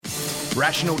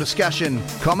Rational discussion,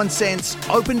 common sense,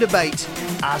 open debate.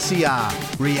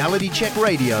 RCR, Reality Check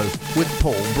Radio with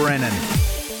Paul Brennan.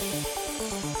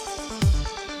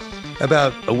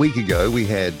 About a week ago, we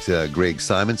had Greg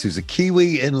Simons, who's a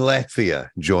Kiwi in Latvia,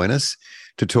 join us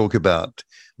to talk about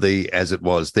as it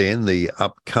was then, the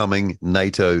upcoming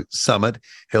NATO summit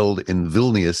held in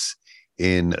Vilnius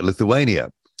in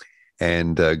Lithuania.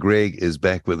 And Greg is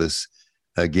back with us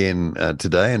again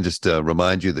today. And just to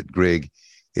remind you that Greg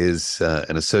is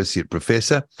an associate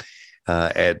professor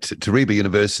at Turiba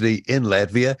University in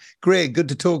Latvia. Greg, good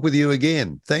to talk with you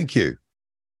again. Thank you.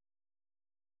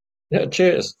 Yeah,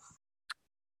 cheers.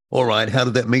 All right. How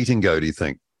did that meeting go, do you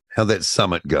think? How'd that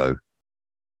summit go?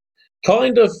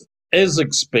 Kind of as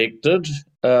expected,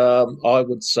 I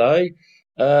would say.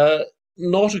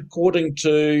 Not according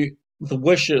to the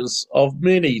wishes of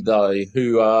many, though,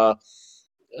 who are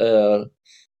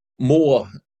more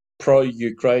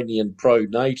pro-Ukrainian,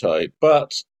 pro-NATO.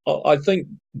 But I think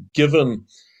given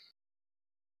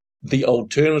the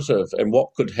alternative and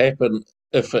what could happen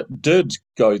if it did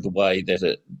go the way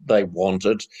that they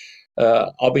wanted,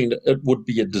 it would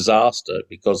be a disaster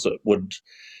because it would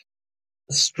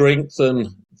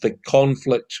strengthen the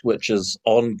conflict which is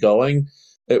ongoing.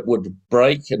 It would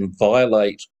break and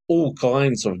violate all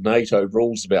kinds of NATO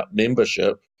rules about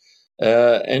membership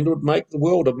and would make the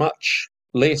world a much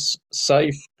less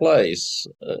safe place.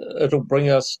 It'll bring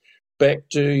us back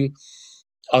to,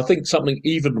 I think, something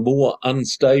even more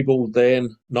unstable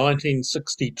than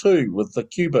 1962 with the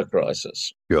Cuba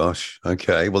crisis. Gosh,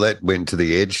 okay. Well, that went to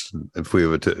the edge, if we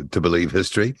were to believe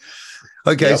history.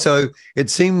 Okay, Yep. So it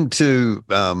seemed to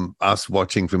us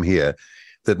watching from here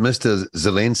that Mr.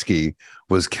 Zelensky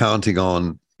was counting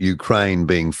on Ukraine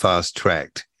being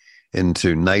fast-tracked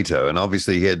into NATO, and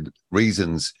obviously he had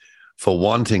reasons for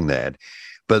wanting that,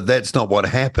 but that's not what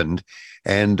happened,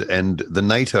 and the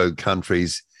NATO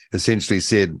countries essentially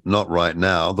said, not right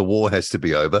now, the war has to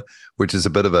be over, which is a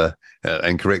bit of a,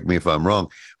 and correct me if I'm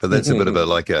wrong, but that's a bit of a,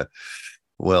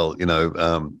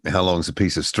 how long's a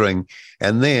piece of string?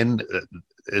 And then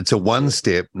it's a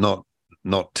one-step, not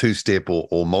two-step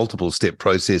or multiple-step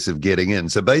process of getting in.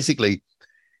 So basically,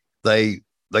 they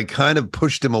kind of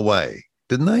pushed him away,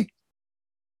 didn't they?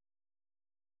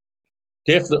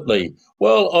 Definitely.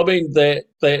 Well, I mean, that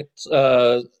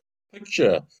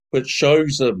picture which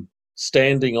shows him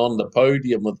standing on the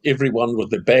podium with everyone with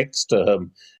their backs to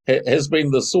him has been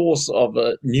the source of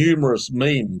numerous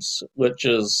memes, which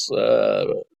is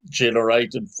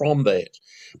generated from that.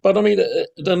 But, I mean,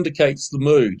 it indicates the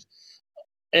mood.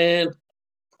 And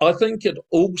I think it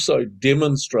also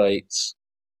demonstrates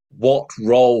what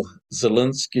role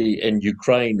Zelensky and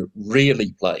Ukraine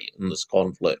really play in this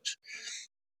conflict.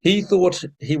 He thought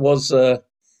he was a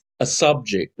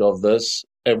subject of this,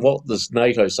 and what this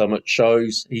NATO summit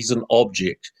shows, he's an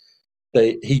object.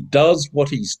 He does what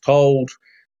he's told,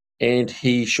 and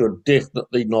he should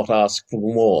definitely not ask for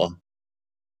more.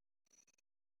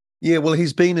 Yeah, well,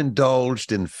 he's been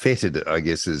indulged and feted, I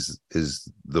guess is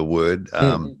the word.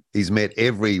 He's met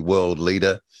every world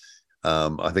leader.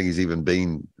 I think he's even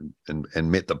been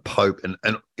and met the Pope,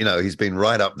 and he's been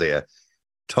right up there,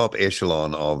 top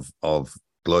echelon of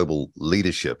global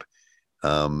leadership,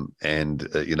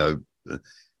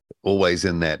 always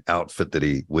in that outfit that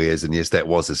he wears. And yes, that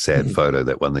was a sad photo,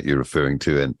 that one that you're referring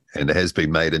to, and it has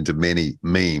been made into many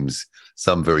memes,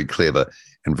 some very clever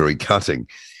and very cutting.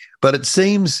 But it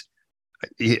seems,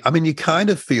 I mean, you kind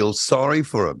of feel sorry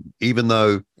for him, even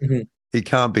though he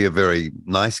can't be a very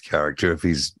nice character if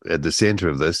he's at the center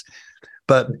of this.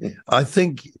 But I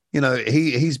think,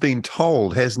 he's been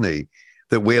told, hasn't he,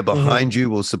 that we're behind you,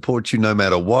 we'll support you no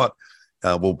matter what,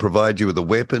 we'll provide you with the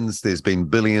weapons. There's been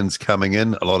billions coming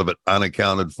in, a lot of it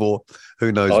unaccounted for.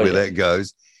 Who knows where that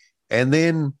goes? And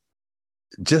then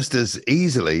just as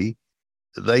easily,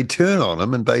 they turn on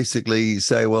him and basically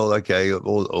say, well, okay,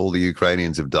 all the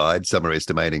Ukrainians have died. Some are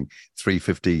estimating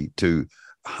 350 to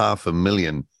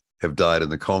 500,000 have died in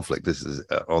the conflict. This is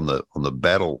on the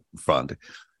battlefront.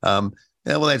 Well,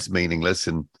 that's meaningless,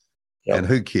 and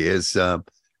who cares?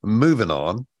 Moving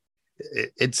on,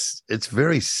 it's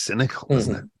very cynical,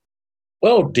 isn't it?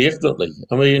 Well, definitely.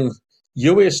 I mean,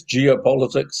 US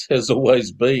geopolitics has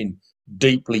always been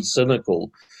deeply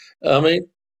cynical. I mean,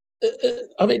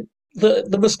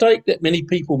 the mistake that many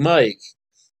people make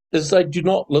is they do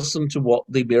not listen to what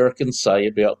the Americans say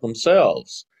about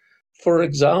themselves. For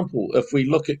example, if we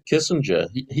look at Kissinger,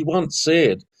 he once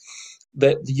said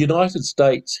that the United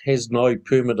States has no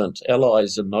permanent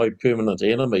allies and no permanent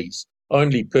enemies,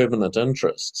 only permanent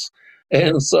interests.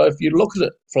 And so if you look at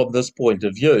it from this point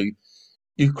of view,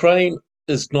 Ukraine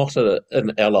is not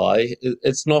an ally,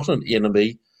 it's not an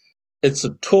enemy, it's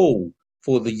a tool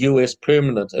for the US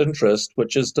permanent interest,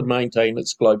 which is to maintain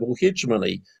its global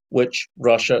hegemony, which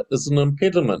Russia is an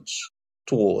impediment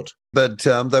toward. But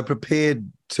they're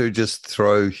prepared to just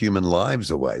throw human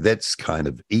lives away. That's kind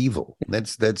of evil.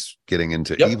 That's getting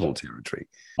into evil territory.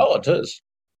 Oh, it is.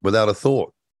 Without a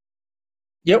thought.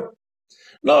 Yep.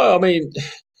 No, I mean,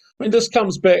 this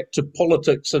comes back to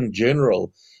politics in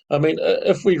general. I mean,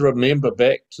 if we remember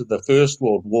back to the First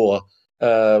World War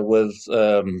with,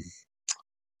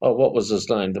 what was his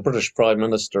name? The British Prime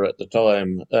Minister at the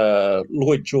time,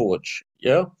 Lloyd George,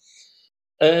 yeah?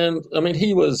 And, I mean,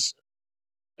 he was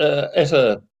at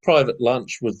a private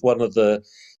lunch with one of the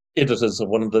editors of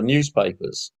one of the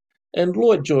newspapers. And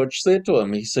Lloyd George said to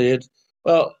him, he said,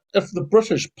 well, if the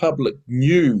British public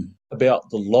knew about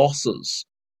the losses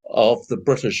of the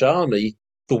British Army,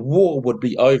 the war would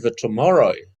be over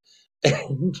tomorrow.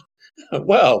 And,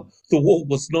 well, the war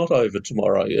was not over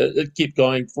tomorrow. It kept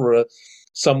going for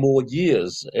some more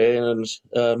years and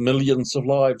millions of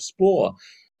lives more.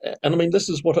 And I mean, this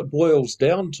is what it boils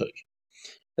down to.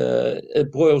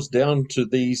 It boils down to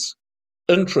these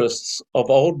interests of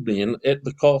old men at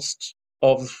the cost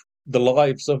of the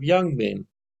lives of young men.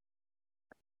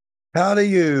 How do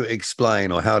you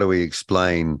explain, or how do we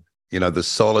explain, the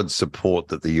solid support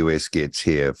that the US gets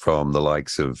here from the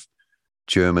likes of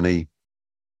Germany,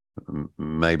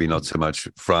 maybe not so much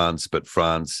France, but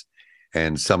France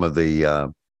and some of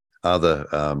the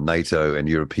other NATO and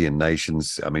European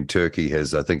nations? I mean, Turkey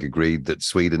has, I think, agreed that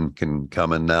Sweden can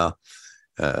come in now.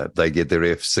 They get their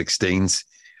F-16s.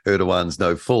 Erdogan's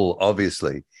no fool,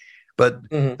 obviously. But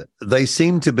they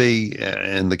seem to be,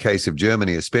 in the case of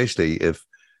Germany especially, if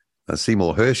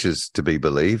Seymour Hersh is to be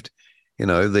believed,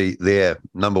 their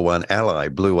number one ally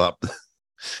blew up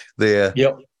the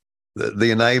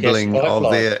enabling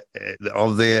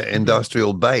of their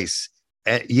industrial base.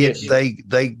 Yet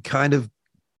they kind of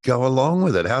go along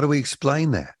with it. How do we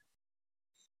explain that?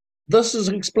 This is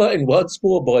explained once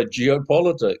more by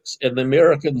geopolitics, and the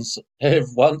Americans have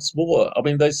once more. I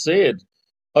mean, they said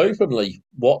openly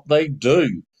what they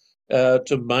do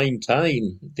to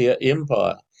maintain their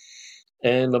empire.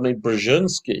 And I mean,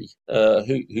 Brzezinski,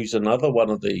 who's another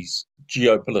one of these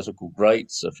geopolitical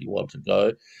greats, if you want to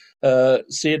go,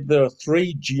 said there are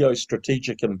three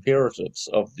geostrategic imperatives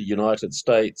of the United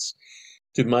States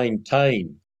to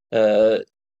maintain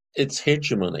its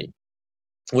hegemony,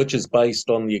 which is based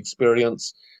on the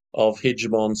experience of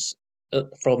hegemons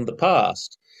from the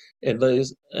past. And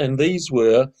these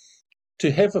were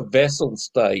to have a vassal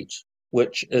state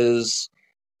which is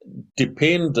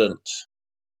dependent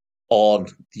on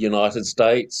the United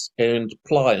States and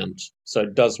pliant, so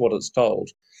it does what it's told,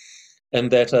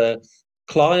 and that a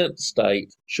client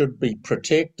state should be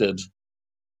protected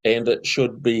and it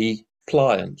should be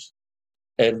pliant.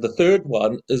 And the third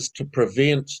one is to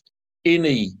prevent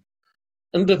any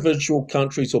individual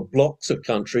countries or blocks of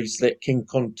countries that can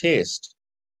contest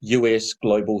US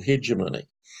global hegemony.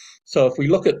 So if we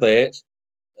look at that,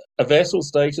 a vassal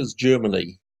state is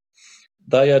Germany.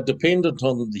 They are dependent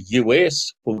on the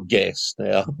US for gas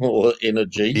now, or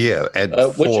energy. Yeah, at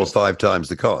 4 or 5 times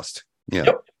the cost. Yeah.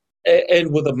 Yep.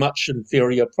 And with a much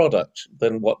inferior product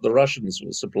than what the Russians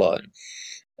were supplying.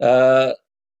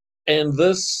 And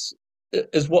this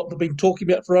is what they've been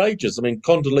talking about for ages. I mean,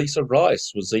 Condoleezza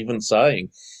Rice was even saying,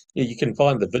 you can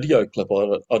find the video clip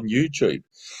of it on YouTube,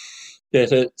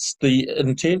 that it's the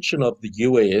intention of the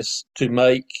US to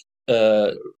make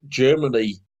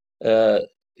Germany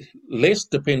less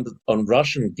dependent on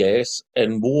Russian gas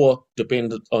and more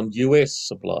dependent on US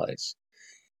supplies.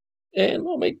 And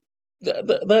I mean,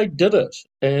 they did it.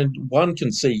 And one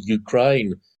can see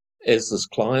Ukraine as this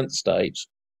client state.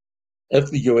 If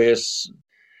the US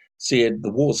said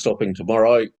the war's stopping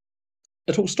tomorrow,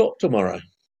 it'll stop tomorrow.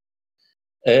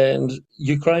 And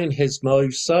Ukraine has no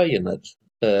say in it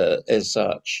as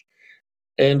such.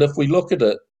 And if we look at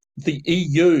it, the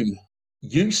EU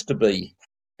used to be,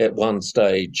 at one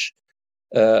stage,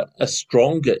 a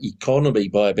stronger economy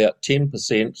by about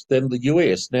 10% than the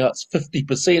US. Now it's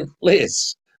 50%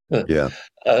 less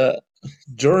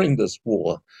during this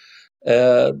war.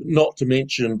 Not to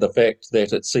mention the fact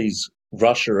that it sees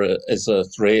Russia as a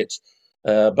threat,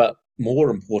 but more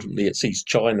importantly, it sees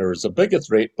China as a bigger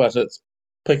threat, but it's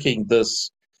picking this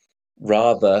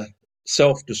rather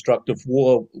self-destructive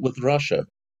war with Russia,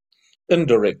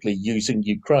 indirectly using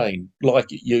Ukraine,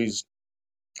 like it used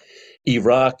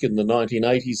Iraq in the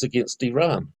 1980s against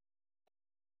Iran.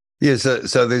 Yeah,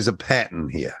 so there's a pattern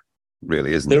here,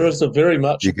 really, isn't there? There is a very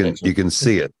much you can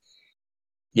see it.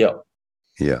 Yeah.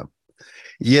 Yeah.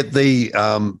 Yet the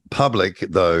public,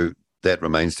 though, that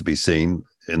remains to be seen,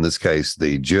 in this case,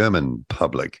 the German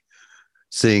public,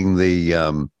 seeing the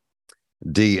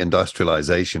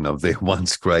deindustrialization of their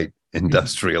once great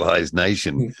industrialized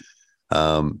nation,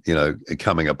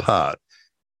 coming apart.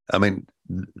 I mean,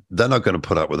 they're not going to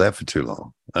put up with that for too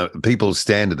long. People's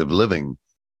standard of living,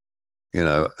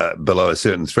 below a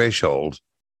certain threshold,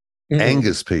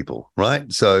 angers people,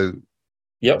 right? So,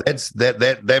 that's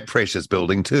that pressure's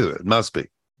building too. It must be.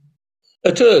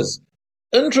 It is.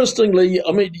 Interestingly,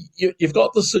 I mean, you've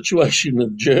got the situation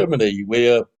in Germany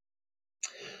where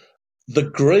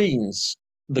the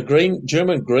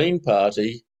German Green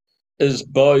Party is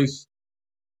both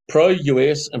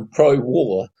pro-US and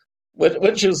pro-war,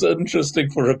 which is interesting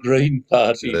for a Green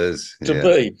Party to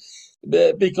be.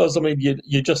 Because, I mean,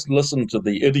 you just listen to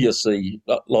the idiocy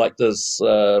like this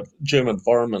German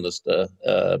Foreign Minister,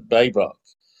 Baerbock.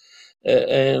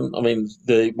 And, I mean,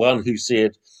 the one who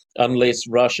said, unless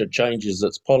Russia changes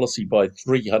its policy by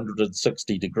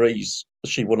 360 degrees,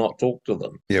 she will not talk to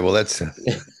them. Yeah, well, that's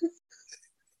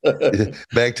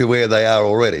back to where they are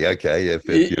already. Okay, if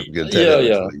you're going to tell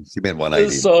that, she meant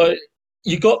 180. So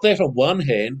you got that on one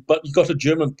hand, but you got a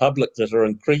German public that are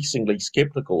increasingly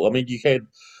sceptical. I mean, you had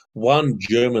one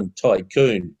German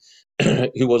tycoon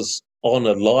who was on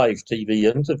a live TV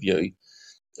interview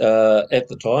at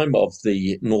the time of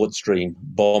the Nord Stream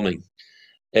bombing.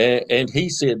 And he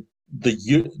said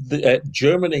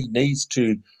Germany needs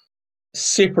to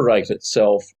separate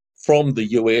itself from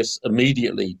the US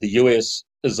immediately. The US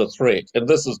is a threat. And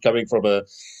this is coming from a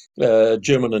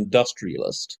German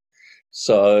industrialist.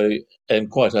 So,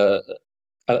 and quite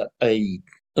an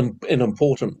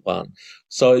important one.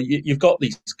 So you've got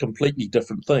these completely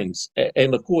different things.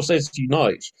 And of course, as you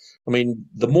note, I mean,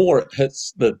 the more it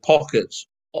hits the pocket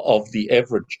of the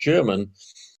average German,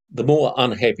 the more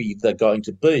unhappy they're going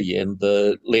to be and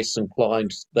the less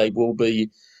inclined they will be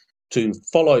to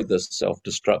follow this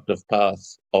self-destructive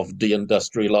path of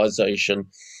deindustrialization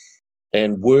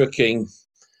and working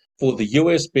for the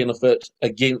US benefit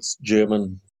against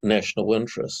German national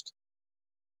interest.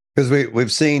 Because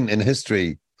we've seen in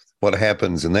history what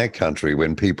happens in that country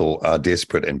when people are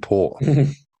desperate and poor.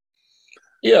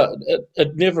 Yeah,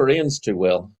 it never ends too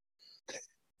well.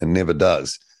 It never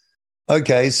does.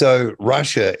 Okay, so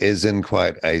Russia is in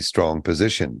quite a strong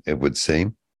position, it would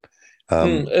seem.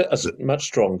 Much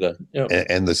stronger. Yeah.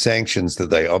 And the sanctions that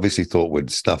they obviously thought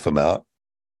would snuff them out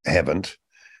haven't.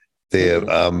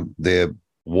 Their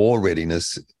war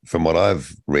readiness, from what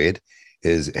I've read,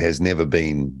 has never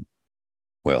been,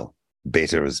 well,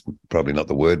 better is probably not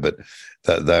the word, but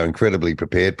they're incredibly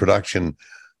prepared. Production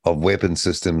of weapon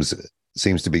systems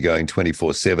seems to be going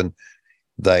 24/7.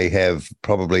 They have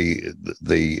probably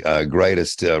the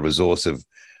greatest resource of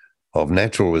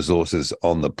natural resources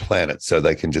on the planet, so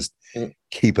they can just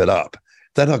keep it up.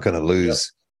 They're not going to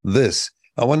lose this.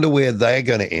 I wonder where they're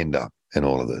going to end up in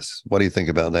all of this. What do you think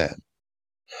about that?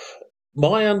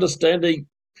 My understanding,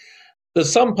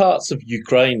 there's some parts of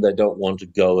Ukraine they don't want to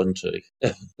go into,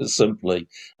 simply.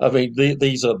 I mean,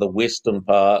 these are the western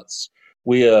parts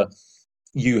where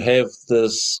you have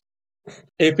this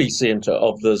epicenter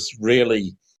of this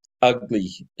really ugly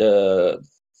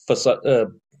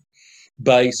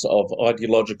base of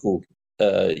ideological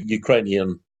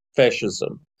Ukrainian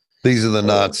fascism. These are the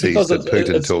Nazis that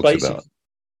Putin talks about.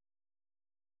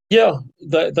 Yeah,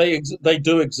 they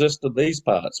do exist in these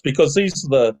parts because these are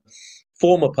the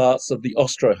former parts of the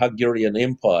Austro-Hungarian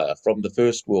Empire from the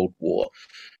First World War.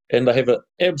 And they have an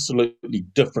absolutely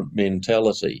different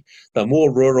mentality. They're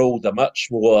more rural, they're much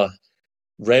more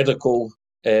radical,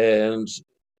 and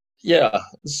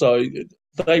so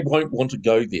they won't want to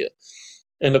go there.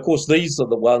 And of course, these are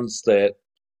the ones that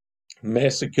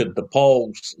massacred the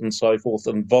Poles and so forth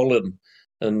in Volyn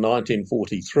in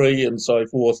 1943 and so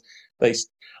forth. They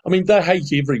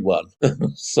hate everyone.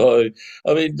 So,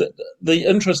 I mean, the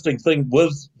interesting thing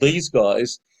with these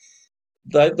guys,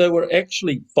 they were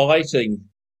actually fighting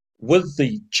with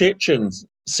the Chechen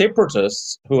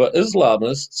separatists who are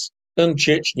Islamists in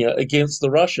Chechnya against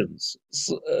the Russians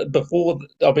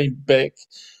back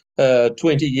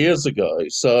 20 years ago.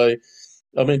 So,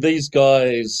 I mean, these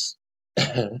guys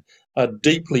are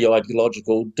deeply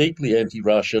ideological, deeply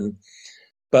anti-Russian.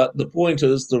 But the point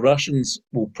is, the Russians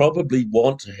will probably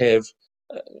want to have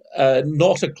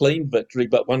not a clean victory,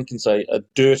 but one can say a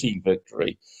dirty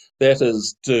victory. That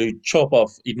is to chop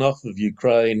off enough of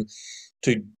Ukraine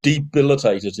to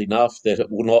debilitate it enough that it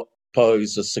will not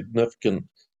pose a significant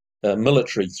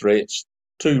military threat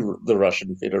to the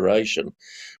Russian Federation,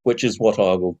 which is what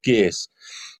I will guess.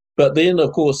 But then,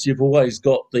 of course, you've always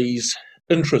got these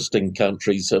interesting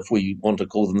countries, if we want to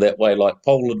call them that way, like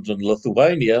Poland and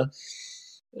Lithuania,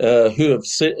 who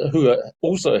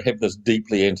also have this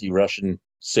deeply anti-Russian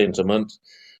sentiment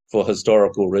for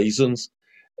historical reasons,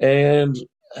 and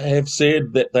have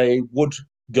said that they would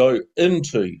go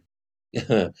into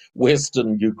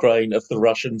Western Ukraine if the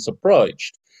Russians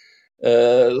approached.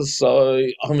 So,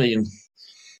 I mean,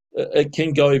 it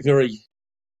can go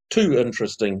two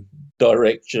interesting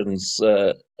directions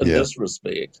in this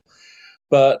respect.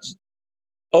 But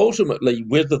ultimately,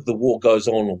 whether the war goes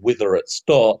on or whether it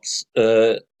stops,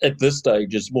 at this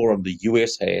stage is more in the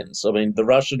US hands. I mean, the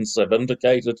Russians have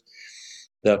indicated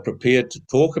they're prepared to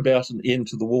talk about an end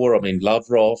to the war. I mean,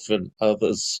 Lavrov and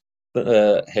others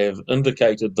have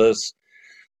indicated this.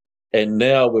 And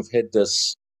now we've had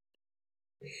this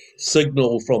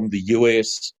signal from the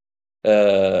US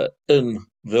in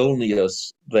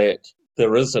Vilnius that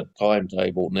there is a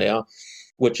timetable now,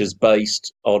 which is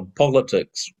based on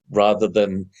politics rather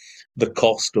than the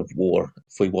cost of war,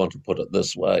 if we want to put it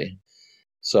this way.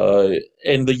 So,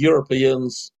 and the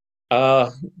Europeans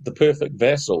are the perfect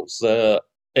vassals. They're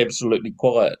absolutely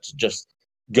quiet, just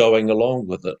going along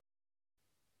with it.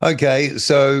 Okay,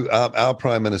 so our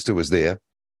Prime Minister was there,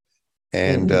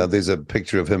 and there's a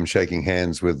picture of him shaking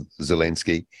hands with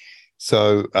Zelensky.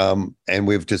 So, and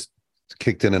we've just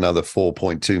kicked in another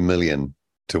 4.2 million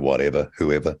to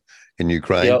whoever in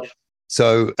Ukraine. Yep.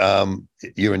 So,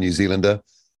 you're a New Zealander.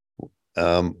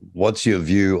 What's your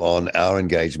view on our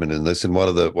engagement in this, and what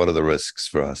are the risks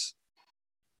for us?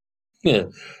 Yeah,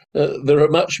 there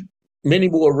are many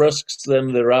more risks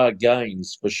than there are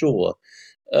gains, for sure.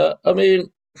 I mean,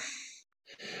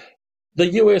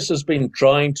 the US has been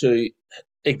trying to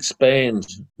expand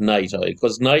NATO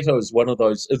because NATO is one of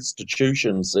those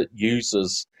institutions that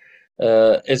uses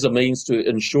as a means to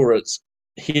ensure its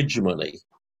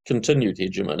continued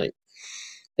hegemony.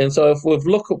 And so if we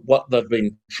look at what they've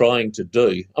been trying to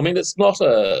do, I mean, it's not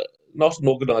an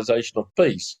organisation of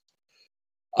peace.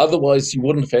 Otherwise, you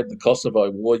wouldn't have had the Kosovo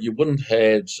War, you wouldn't have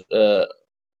had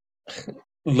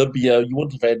Libya, you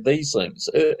wouldn't have had these things.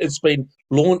 It's been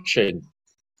launching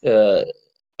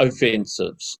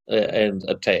offensives and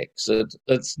attacks.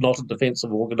 It's not a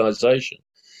defensive organisation.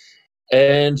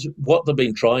 And what they've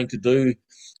been trying to do,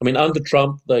 I mean, under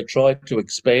Trump, they tried to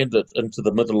expand it into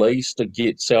the Middle East to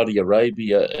get Saudi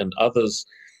Arabia and others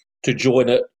to join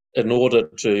it in order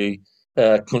to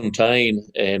contain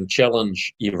and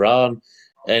challenge Iran.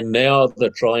 And now they're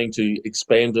trying to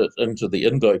expand it into the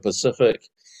Indo-Pacific.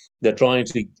 They're trying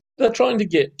to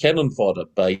get cannon fodder,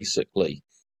 basically.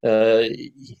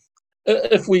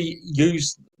 If we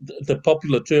use the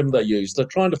popular term they use, they're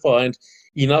trying to find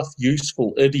enough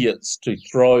useful idiots to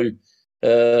throw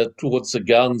towards the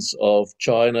guns of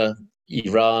China,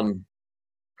 Iran,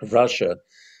 Russia.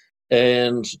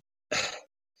 And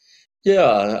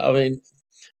yeah, I mean,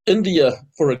 India,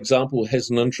 for example,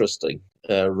 has an interesting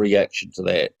reaction to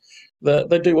that.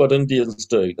 They do what Indians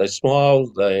do. They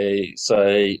smile, they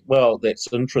say, well,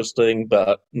 that's interesting,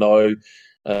 but no,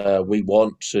 we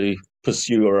want to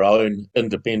pursue our own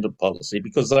independent policy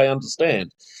because they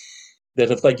understand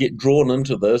that if they get drawn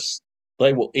into this,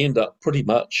 they will end up pretty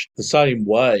much the same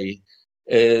way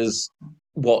as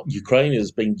what Ukraine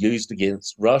is being used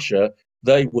against Russia,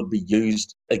 they would be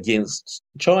used against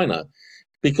China.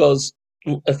 Because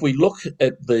if we look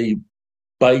at the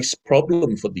base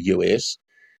problem for the US,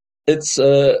 its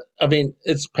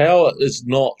power is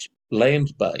not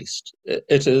land-based.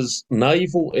 It is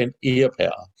naval and air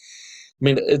power. I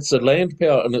mean, it's a land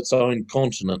power in its own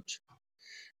continent,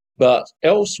 but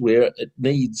elsewhere it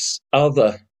needs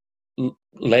other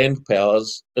land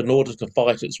powers in order to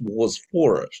fight its wars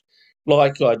for it.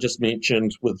 Like I just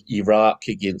mentioned with Iraq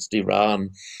against Iran,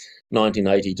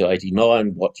 1980 to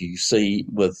 89, what you see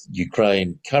with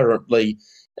Ukraine currently,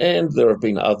 and there have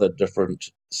been other different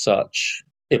such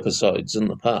episodes in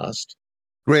the past.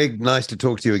 Greg, nice to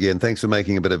talk to you again. Thanks for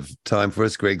making a bit of time for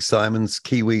us. Greg Simons,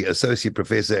 Kiwi Associate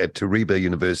Professor at Turiba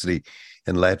University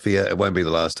in Latvia. It won't be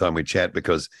the last time we chat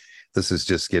because this is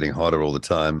just getting hotter all the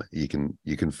time. You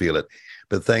can feel it.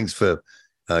 But thanks for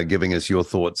giving us your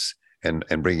thoughts and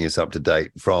bringing us up to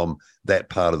date from that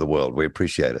part of the world. We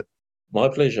appreciate it. My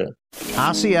pleasure.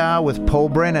 RCR with Paul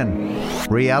Brennan,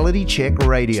 Reality Check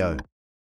Radio.